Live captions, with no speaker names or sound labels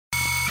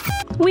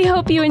We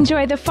hope you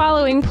enjoy the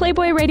following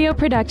Playboy Radio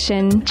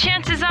production.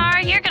 Chances are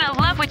you're going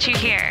to love what you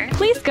hear.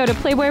 Please go to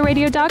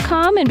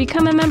playboyradio.com and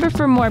become a member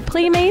for more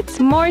playmates,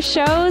 more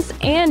shows,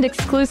 and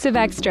exclusive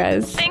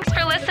extras. Thanks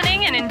for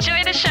listening and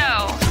enjoy the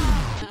show.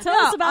 Tell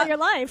us about your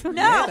life. No,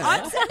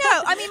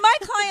 I mean, my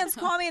clients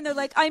call me and they're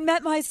like, I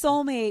met my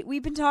soulmate.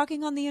 We've been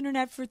talking on the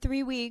internet for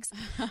 3 weeks.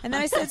 And then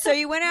I said, so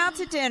you went out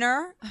to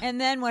dinner, and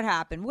then what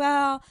happened?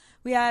 Well,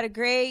 we had a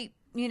great,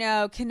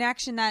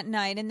 connection that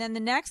night. And then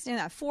the next, a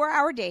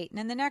 4-hour date. And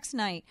then the next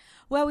night,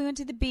 well, we went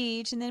to the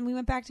beach, and then we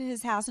went back to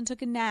his house and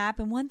took a nap.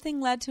 And one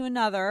thing led to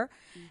another.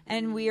 Mm-hmm.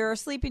 And we are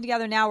sleeping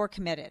together. Now we're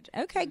committed.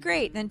 Okay,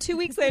 great. Then 2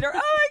 weeks later, oh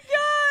my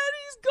God,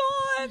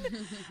 he's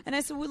gone. And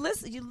I said, well,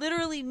 listen, you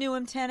literally knew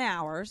him 10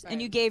 hours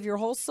and you gave your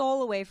whole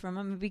soul away from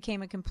him and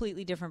became a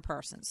completely different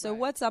person. So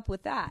what's up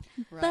with that?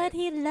 Right. But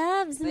he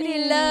loves me.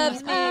 He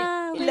loves me.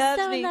 Oh, he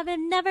loves so me. I've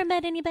never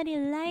met anybody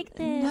like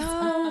this.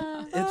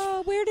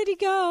 No. Where did he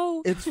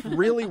go? It's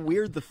really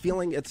weird. The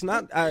feeling. It's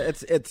not.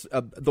 It's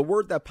the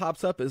word that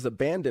pops up is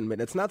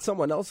abandonment. It's not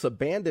someone else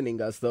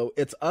abandoning us, though.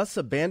 It's us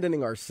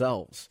abandoning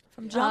ourselves.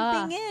 From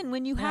jumping in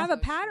when you have a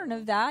pattern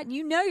of that,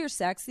 you're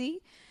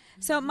sexy.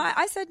 So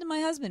I said to my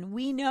husband,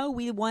 we know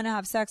we want to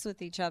have sex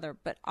with each other,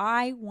 but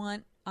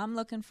I'm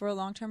looking for a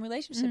long-term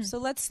relationship. So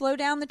let's slow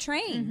down the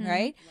train,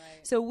 right?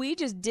 So we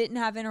just didn't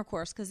have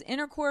intercourse because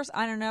intercourse,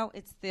 I don't know,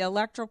 it's the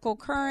electrical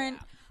current.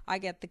 Yeah. I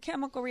get the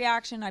chemical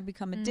reaction. I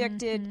become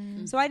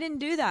addicted. So I didn't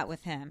do that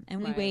with him.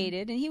 And we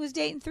waited. And he was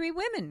dating 3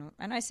 women.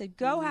 And I said,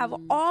 go have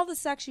all the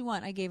sex you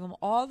want. I gave him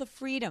all the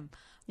freedom.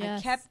 Yes.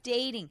 I kept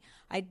dating.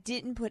 I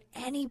didn't put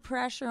any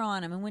pressure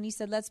on him. And when he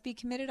said, let's be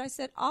committed, I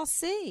said, I'll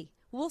see.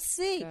 We'll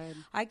see. Good.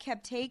 I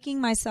kept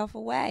taking myself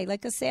away,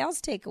 like a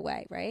sales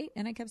takeaway, right?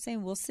 And I kept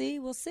saying, we'll see,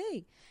 we'll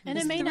see. And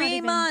it may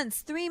 3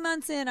 months, 3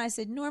 months in, I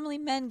said, normally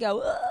men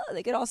go, ugh,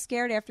 they get all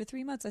scared after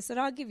 3 months. I said,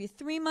 I'll give you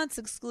 3 months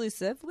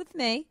exclusive with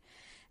me,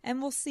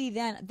 and we'll see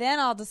then. Then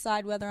I'll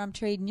decide whether I'm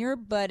trading your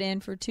butt in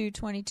for 2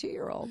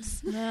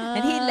 22-year-olds.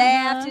 And he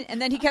laughed,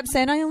 and then he kept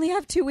saying, I only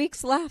have 2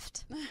 weeks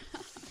left.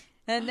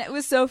 And it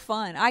was so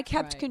fun. I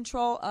kept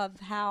control of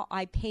how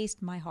I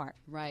paced my heart.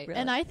 Right. Really.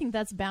 And I think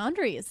that's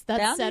boundaries.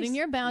 That's setting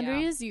your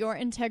boundaries, your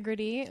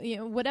integrity,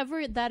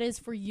 whatever that is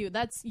for you.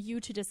 That's you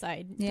to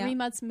decide. 3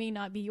 months may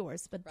not be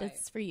yours, but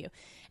that's for you.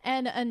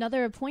 And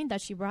another point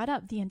that she brought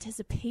up, the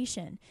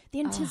anticipation. The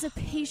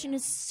anticipation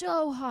is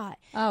so hot.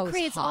 Oh,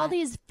 creates all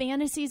these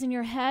fantasies in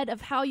your head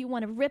of how you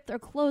want to rip their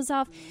clothes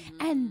off.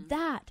 And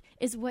that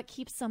is what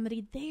keeps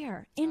somebody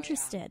there,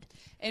 interested.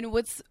 And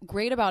what's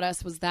great about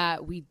us was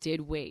that we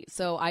did wait.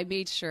 So I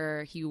made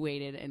sure he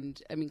waited.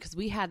 And I mean, because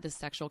we had this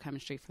sexual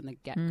chemistry from the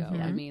get-go.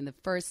 I mean, the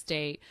first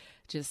date,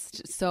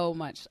 just so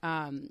much.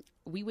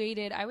 We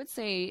waited, I would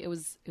say it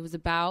was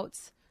about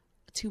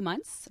 2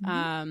 months.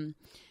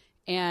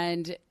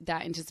 And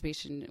that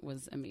anticipation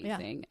was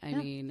amazing. I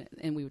mean,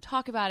 and we would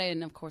talk about it,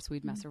 and of course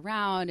we'd mess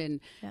around and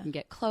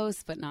get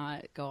close, but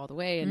not go all the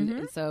way.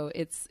 And so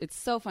it's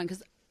so fun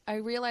because I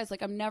realized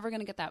like I'm never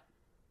going to get that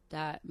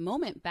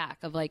moment back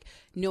of like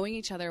knowing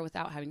each other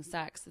without having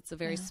sex. It's a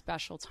very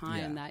special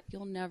time that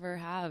you'll never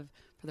have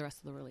for the rest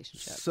of the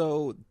relationship.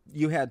 So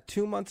you had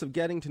 2 months of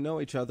getting to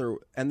know each other,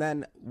 and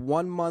then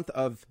 1 month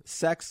of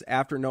sex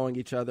after knowing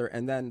each other,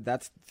 and then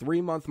that's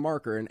 3-month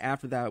marker, and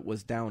after that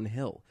was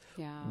downhill.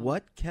 Yeah.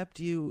 What kept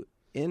you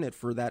in it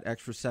for that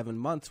extra 7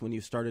 months when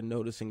you started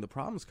noticing the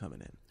problems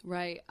coming in?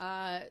 Right.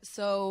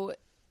 So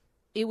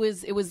it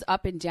was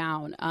up and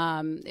down.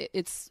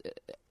 It's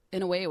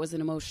in a way it was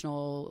an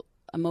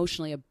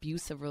emotionally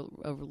abusive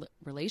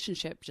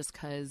relationship just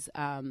because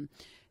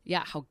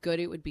how good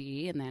it would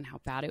be and then how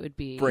bad it would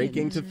be.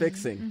 Breaking to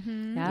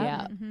fixing.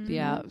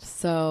 Yeah.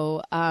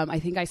 So I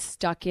think I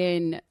stuck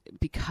in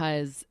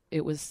because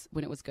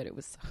when it was good, it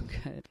was so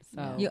good.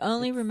 So you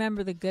only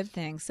remember the good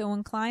things. So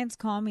when clients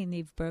call me and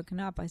they've broken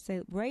up, I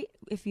say,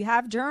 if you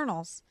have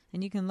journals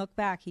and you can look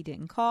back, he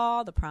didn't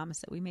call, the promise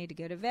that we made to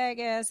go to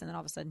Vegas, and then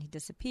all of a sudden he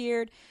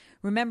disappeared.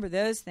 Remember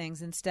those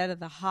things instead of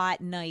the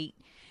hot night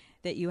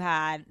that you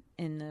had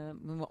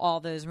in all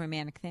those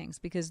romantic things,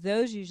 because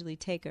those usually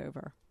take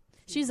over.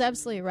 She's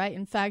absolutely right.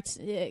 In fact,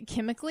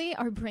 chemically,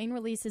 our brain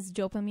releases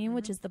dopamine,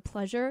 which is the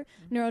pleasure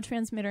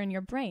neurotransmitter in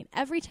your brain.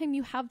 Every time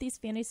you have these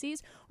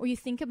fantasies or you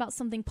think about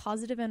something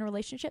positive in a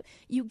relationship,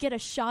 you get a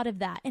shot of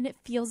that and it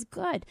feels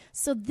good.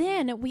 So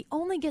then we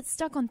only get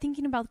stuck on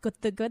thinking about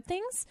the good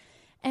things,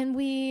 and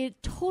we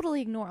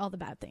totally ignore all the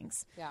bad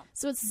things. Yeah.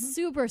 So it's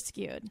super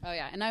skewed. Oh,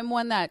 yeah. And I'm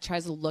one that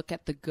tries to look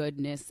at the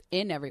goodness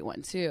in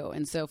everyone, too.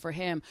 And so for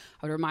him,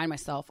 I would remind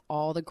myself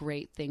all the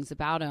great things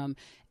about him,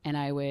 and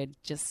I would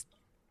just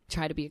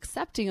try to be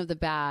accepting of the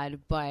bad,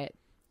 but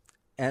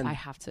I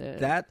have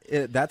to.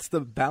 That's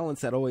the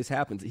balance that always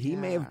happens. He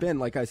may have been,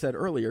 like I said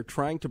earlier,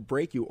 trying to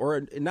break you,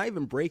 or not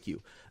even break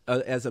you,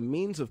 as a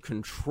means of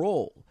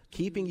control,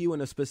 keeping you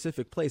in a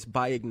specific place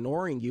by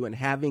ignoring you and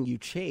having you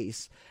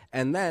chase,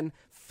 and then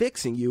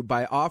fixing you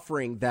by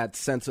offering that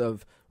sense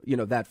of,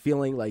 that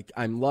feeling like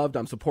I'm loved,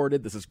 I'm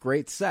supported, this is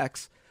great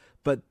sex.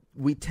 But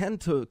we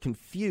tend to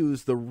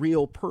confuse the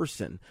real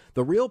person.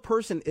 The real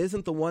person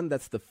isn't the one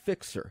that's the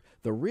fixer.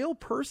 The real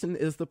person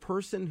is the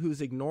person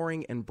who's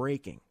ignoring and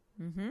breaking.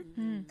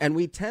 And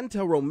we tend to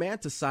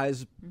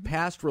romanticize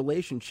past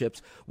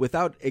relationships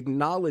without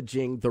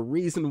acknowledging the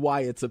reason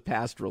why it's a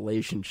past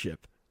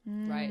relationship.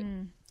 Right.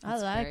 I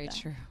like very that.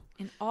 true.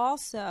 And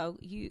also,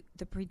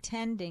 the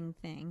pretending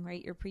thing,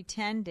 right? You're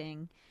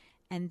pretending,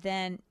 and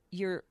then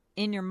you're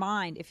in your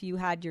mind. If you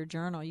had your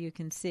journal, you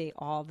can see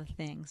all the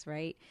things,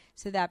 right?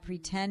 So that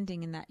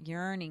pretending and that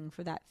yearning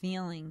for that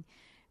feeling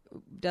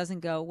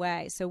doesn't go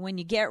away. So when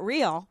you get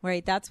real,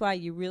 right? That's why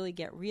you really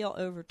get real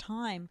over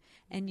time,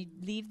 and you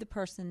leave the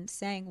person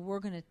saying, "We're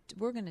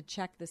gonna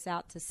check this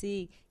out to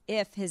see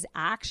if his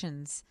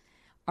actions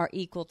are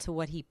equal to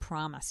what he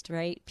promised,"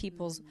 right?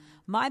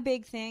 My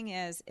big thing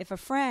is, if a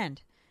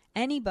friend,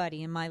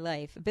 anybody in my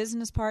life, a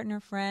business partner,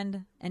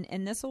 friend,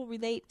 and this will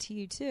relate to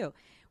you too,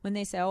 when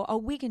they say, oh,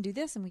 we can do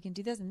this and we can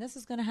do this and this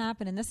is going to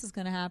happen and this is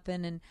going to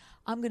happen and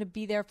I'm going to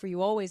be there for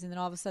you always, and then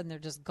all of a sudden they're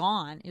just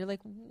gone. You're like,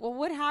 well,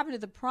 what happened to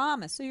the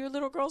promise? So your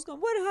little girl's going,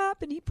 what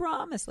happened? He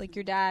promised, like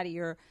your daddy.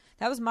 Or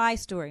that was my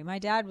story. My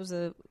dad was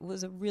a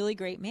really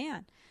great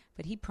man,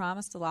 but he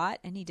promised a lot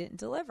and he didn't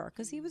deliver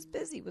because he was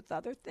busy with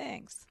other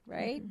things,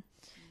 right?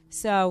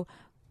 So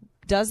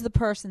does the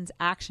person's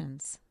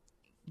actions,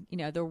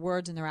 their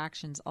words and their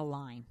actions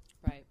align?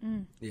 Right.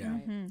 Yeah.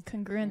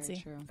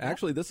 Congruency. Very true.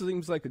 Actually, this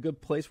seems like a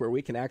good place where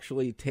we can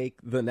actually take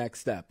the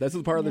next step. This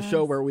is part of the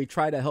show where we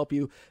try to help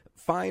you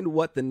find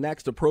what the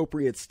next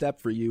appropriate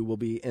step for you will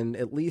be, and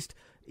at least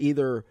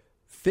either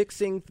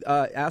fixing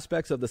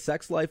aspects of the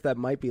sex life that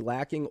might be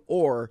lacking,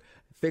 or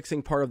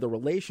fixing part of the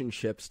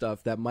relationship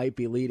stuff that might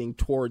be leading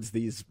towards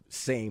these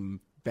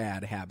same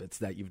bad habits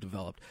that you've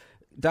developed.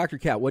 Dr.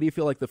 Kat, what do you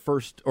feel like the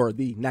first or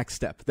the next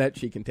step that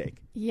she can take?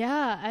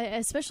 Yeah,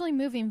 especially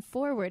moving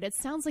forward. It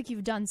sounds like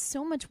you've done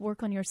so much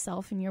work on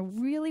yourself and you're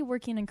really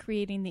working on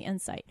creating the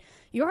insight.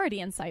 You're already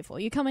insightful.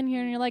 You come in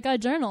here and you're like, I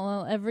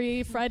journal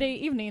every Friday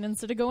evening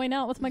instead of going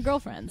out with my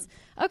girlfriends.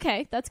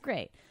 Okay, that's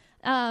great.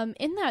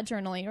 In that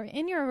journaling or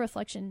in your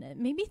reflection,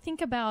 maybe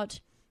think about,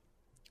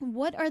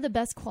 what are the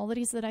best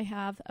qualities that I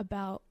have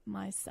about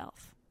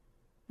myself?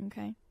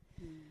 Okay.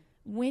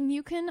 When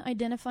you can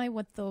identify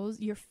what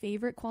your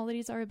favorite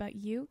qualities are about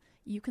you,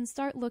 you can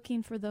start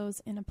looking for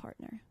those in a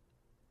partner.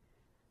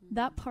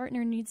 That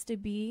partner needs to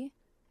be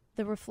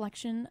the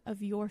reflection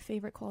of your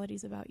favorite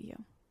qualities about you.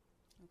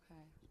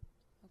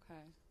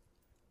 Okay.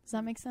 Does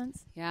that make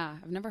sense? Yeah,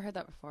 I've never heard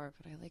that before,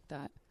 but I like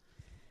that.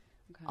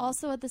 Okay.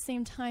 Also, at the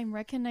same time,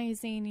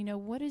 recognizing,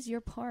 what is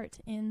your part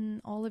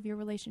in all of your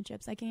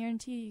relationships. I can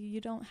guarantee you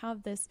don't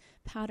have this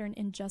pattern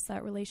in just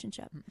that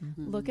relationship.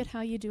 Look at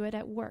how you do it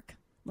at work.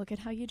 Look at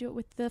how you do it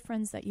with the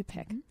friends that you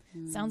pick.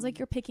 Sounds like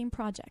you're picking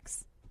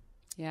projects.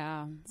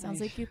 Yeah. Sounds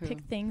like you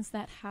pick things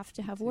that have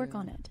to have work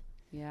on it.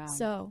 Yeah.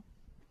 So,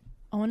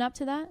 own up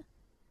to that.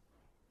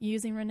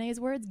 Using Renee's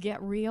words,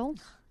 get real.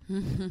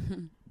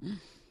 And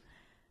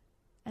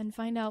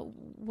find out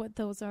what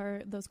those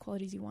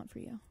qualities you want for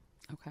you.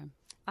 Okay.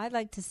 I'd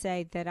like to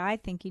say that I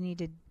think you need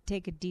to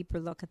take a deeper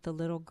look at the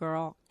little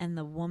girl and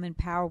the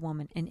power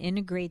woman, and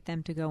integrate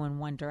them to go in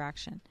one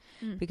direction.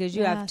 Because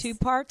you have two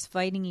parts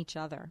fighting each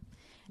other.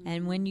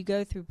 And when you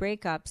go through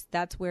breakups,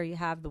 that's where you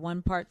have the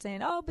one part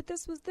saying, oh, but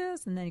this was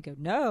this. And then you go,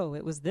 no,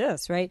 it was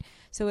this, right?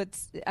 So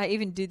I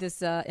even do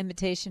this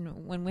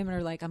imitation when women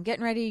are like, I'm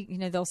getting ready,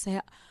 they'll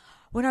say,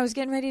 when I was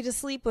getting ready to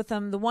sleep with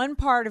them, the one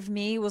part of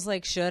me was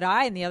like, should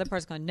I? And the other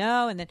part's going,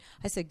 no. And then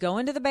I said, go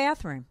into the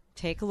bathroom,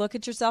 take a look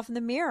at yourself in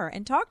the mirror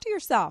and talk to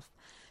yourself.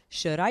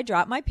 Should I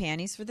drop my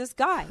panties for this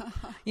guy?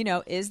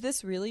 Is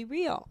this really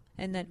real?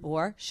 And then,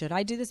 or should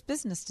I do this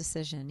business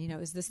decision?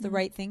 Is this the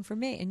right thing for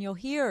me? And you'll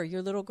hear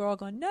your little girl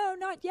going, no,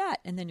 not yet.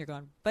 And then you're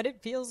going, but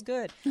it feels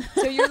good.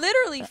 So you're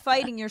literally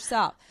fighting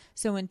yourself.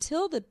 So and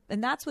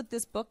that's what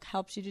this book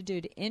helps you to do,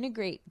 to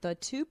integrate the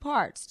two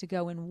parts to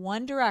go in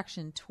one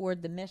direction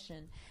toward the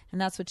mission.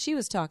 And that's what she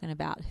was talking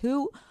about.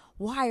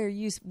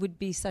 Why would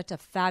be such a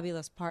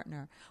fabulous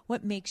partner?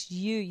 What makes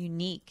you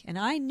unique? And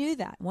I knew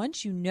that.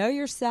 Once you know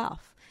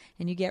yourself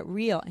and you get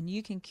real and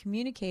you can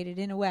communicate it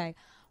in a way,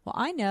 well,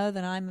 I know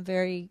that I'm a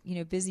very,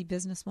 busy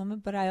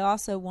businesswoman, but I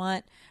also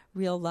want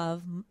real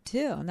love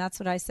too. And that's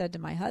what I said to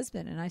my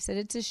husband. And I said,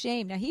 it's a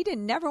shame. Now, he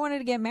never wanted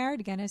to get married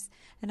again.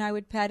 And I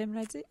would pet him and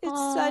I'd say,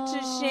 it's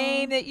such a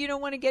shame that you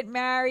don't want to get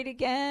married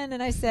again.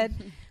 And I said,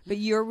 but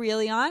you're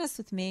really honest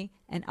with me.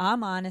 And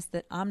I'm honest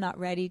that I'm not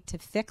ready to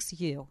fix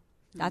you.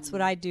 That's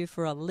what I do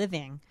for a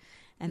living.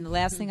 And the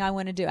last thing I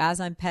want to do, as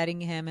I'm petting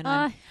him, and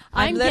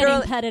I'm literally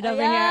getting petted over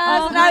here.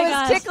 And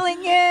I was tickling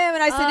him,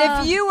 and I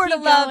said, "If you were to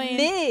love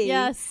me,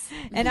 yes."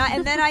 And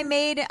then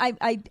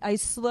I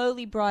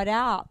slowly brought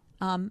out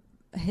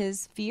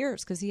his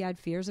fears, because he had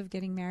fears of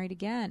getting married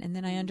again, and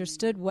then I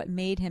understood what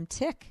made him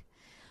tick.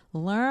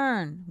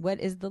 Learn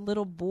what is the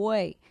little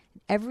boy.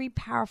 Every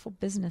powerful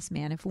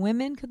businessman, if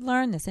women could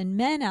learn this, and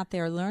men out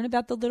there learn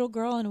about the little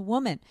girl and a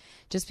woman.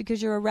 Just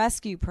because you're a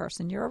rescue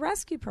person, you're a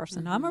rescue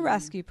person. I'm a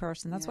rescue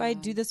person. That's why I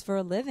do this for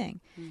a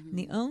living. And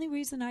the only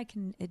reason I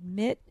can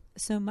admit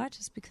so much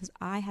is because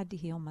I had to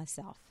heal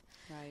myself.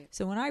 Right.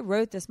 So when I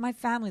wrote this, my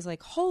family's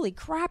like, holy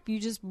crap, you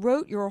just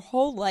wrote your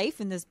whole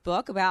life in this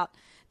book about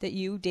that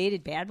you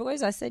dated bad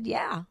boys? I said,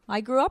 yeah,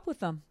 I grew up with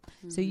them.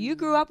 So you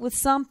grew up with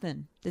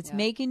something that's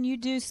making you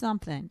do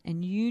something,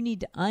 and you need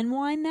to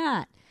unwind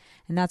that.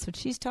 And that's what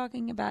she's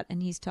talking about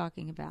and he's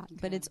talking about. Okay.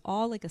 But it's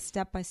all like a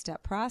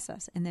step-by-step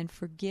process. And then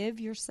forgive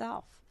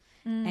yourself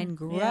and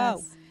grow.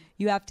 Yes.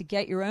 You have to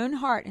get your own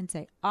heart and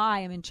say,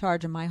 I am in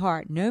charge of my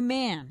heart. No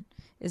man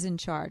is in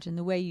charge. And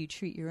the way you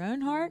treat your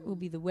own heart will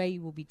be the way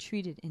you will be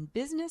treated in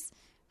business,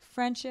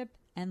 friendship,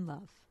 and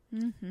love.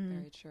 Mm-hmm.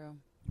 Very true.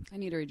 I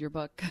need to read your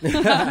book.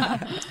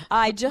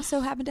 I just so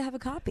happen to have a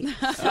copy.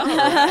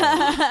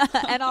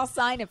 And I'll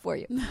sign it for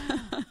you.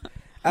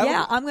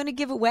 Yeah, I'm going to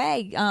give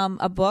away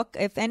a book.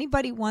 If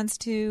anybody wants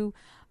to,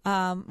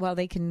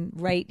 they can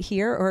write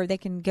here or they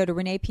can go to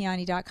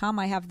reneepiani.com.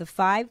 I have the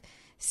 5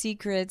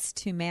 secrets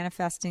to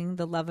manifesting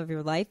the love of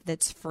your life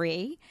that's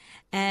free.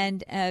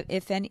 And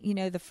if any,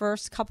 the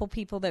first couple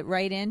people that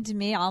write in to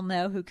me, I'll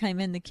know who came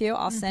in the queue.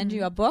 I'll send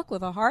you a book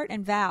with a heart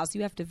and vows.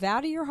 You have to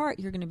vow to your heart.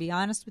 You're going to be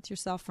honest with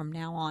yourself from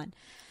now on.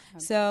 Okay.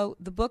 So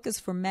the book is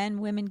for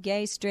men, women,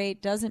 gay,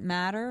 straight, doesn't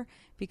matter,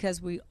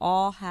 because we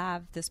all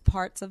have this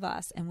parts of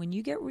us. And when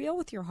you get real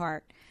with your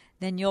heart,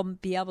 then you'll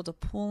be able to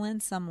pull in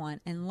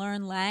someone and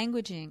learn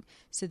languaging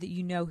so that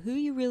you know who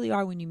you really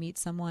are when you meet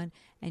someone,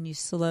 and you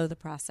slow the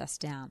process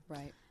down.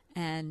 Right.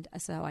 And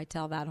so I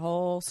tell that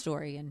whole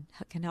story and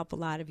can help a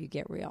lot of you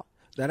get real.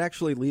 That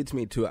actually leads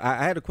me to,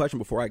 I had a question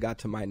before I got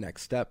to my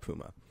next step,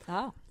 Puma.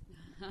 Oh.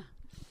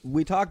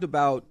 We talked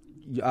about,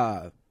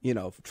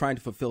 trying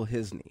to fulfill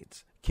his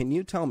needs. Can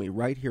you tell me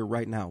right here,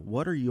 right now,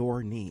 what are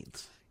your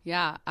needs?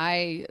 Yeah,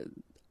 I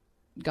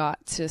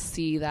got to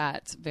see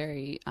that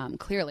very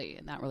clearly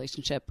in that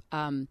relationship.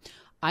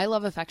 I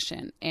love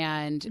affection,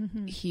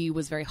 and he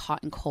was very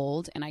hot and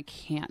cold, and I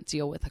can't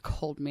deal with a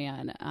cold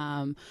man.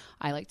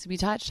 I like to be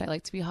touched. I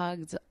like to be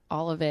hugged,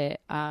 all of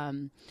it.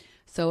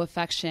 So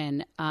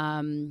affection,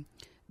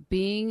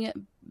 being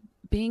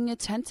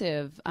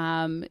attentive,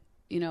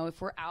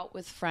 if we're out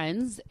with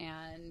friends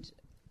and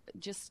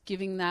just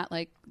giving that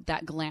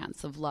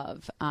glance of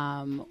love,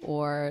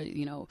 or,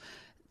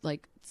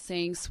 like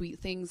saying sweet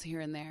things here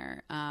and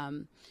there.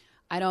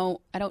 I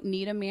don't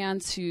need a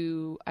man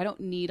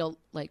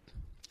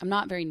I'm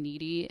not very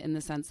needy in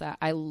the sense that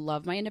I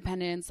love my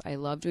independence. I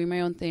love doing my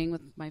own thing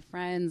with my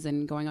friends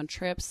and going on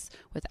trips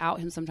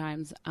without him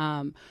sometimes.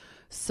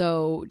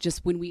 So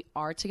just when we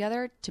are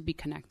together, to be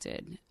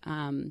connected.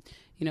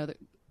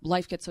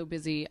 Life gets so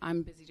busy.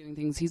 I'm busy doing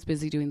things. He's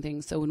busy doing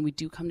things. So when we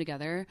do come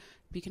together,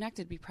 be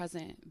connected, be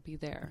present, be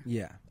there.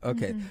 Yeah.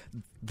 Okay.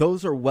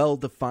 Those are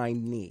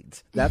well-defined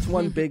needs. That's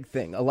one big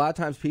thing. A lot of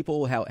times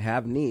people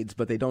have needs,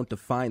 but they don't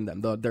define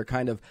them. They're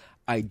kind of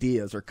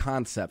ideas or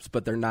concepts,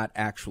 but they're not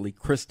actually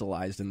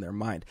crystallized in their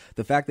mind.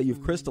 The fact that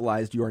you've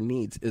crystallized your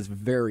needs is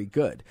very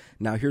good.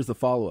 Now, here's the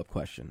follow-up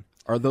question.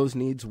 Are those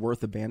needs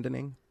worth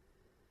abandoning?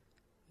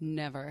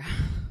 Never.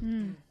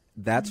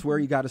 That's where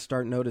you got to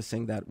start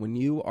noticing that when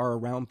you are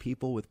around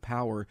people with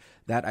power,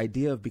 that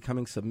idea of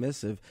becoming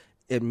submissive,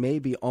 it may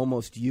be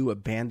almost you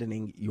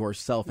abandoning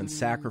yourself and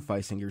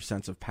sacrificing your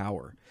sense of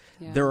power.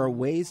 Yeah. There are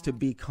ways to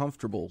be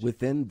comfortable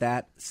within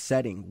that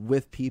setting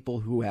with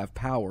people who have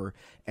power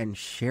and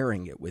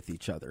sharing it with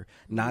each other,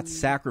 not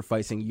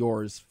sacrificing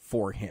yours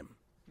for him.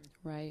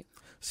 Right.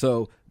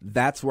 So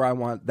that's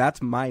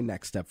my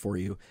next step for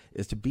you,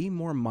 is to be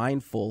more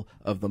mindful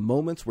of the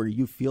moments where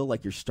you feel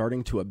like you're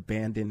starting to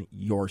abandon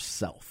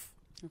yourself.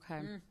 Okay.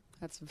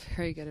 That's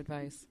very good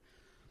advice.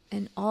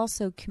 And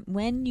also,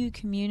 when you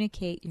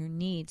communicate your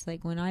needs,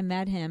 like when I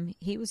met him,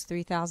 he was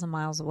 3,000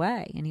 miles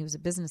away, and he was a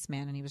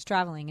businessman, and he was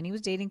traveling, and he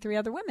was dating 3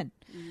 other women.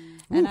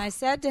 And I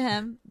said to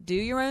him, do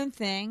your own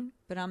thing,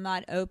 but I'm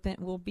not open.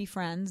 We'll be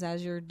friends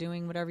as you're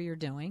doing whatever you're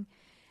doing.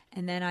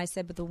 And then I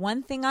said, but the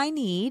one thing I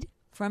need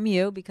from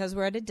you, because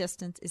we're at a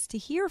distance, is to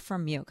hear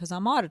from you, because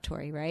I'm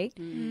auditory, right?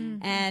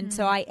 And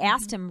so I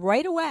asked him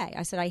right away.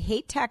 I said, I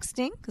hate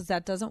texting because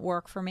that doesn't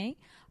work for me.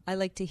 I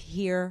like to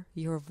hear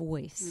your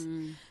voice.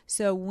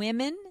 So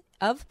women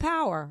of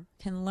power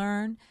can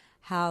learn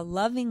how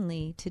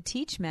lovingly to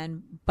teach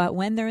men, but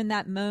when they're in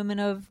that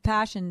moment of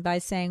passion, by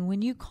saying,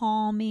 when you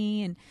call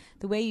me and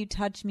the way you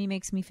touch me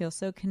makes me feel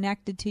so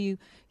connected to you,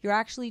 you're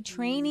actually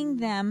training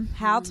them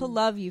how to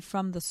love you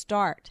from the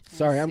start.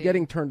 Sorry, I'm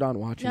getting turned on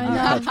watching you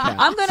touch Pat.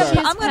 I'm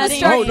gonna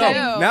start. Oh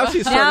no! Now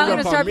she's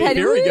starting up on me.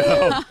 Here we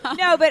go.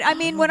 No, but I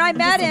mean, when I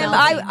met him,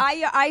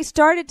 I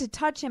started to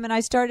touch him, and I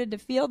started to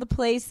feel the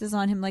places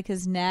on him, like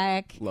his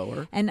neck,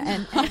 lower, and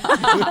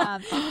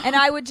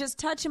I would just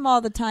touch him all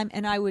the time,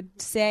 and I would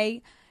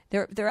say,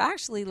 they're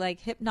actually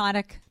like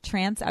hypnotic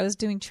trance. I was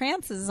doing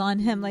trances on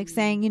him, like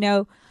saying,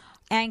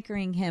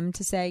 anchoring him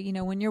to say,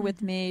 when you're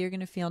with me, you're going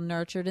to feel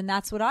nurtured. And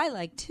that's what I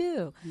like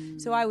too.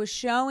 So I was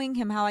showing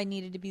him how I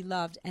needed to be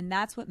loved. And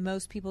that's what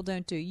most people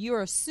don't do.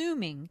 You're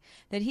assuming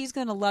that he's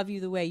going to love you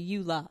the way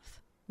you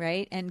love,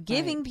 right? And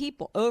giving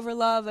people over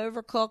love,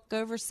 over cook,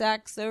 over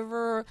sex,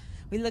 over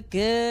we look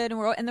good,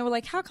 and they were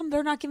like, how come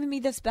they're not giving me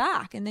this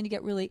back? And then you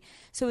get really,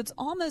 so it's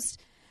almost,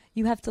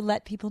 you have to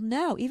let people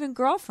know, even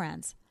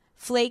girlfriends.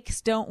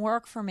 Flakes don't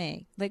work for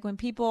me. Like when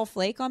people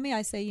flake on me,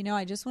 I say,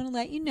 I just want to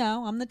let you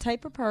know I'm the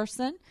type of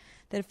person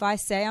that if I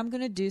say I'm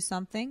going to do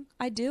something,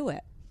 I do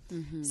it.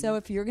 Mm-hmm. So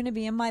if you're going to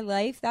be in my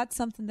life, that's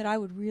something that I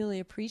would really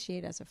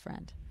appreciate as a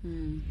friend.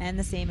 And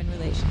the same in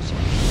relationships.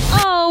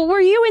 Oh,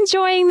 were you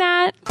enjoying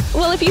that?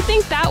 Well, if you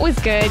think that was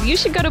good, you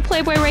should go to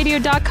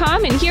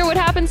PlayBoyRadio.com and hear what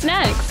happens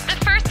next. The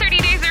first 30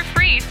 days are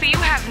free, so you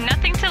have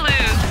nothing to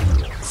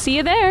lose. See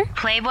you there.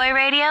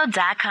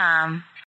 PlayBoyRadio.com.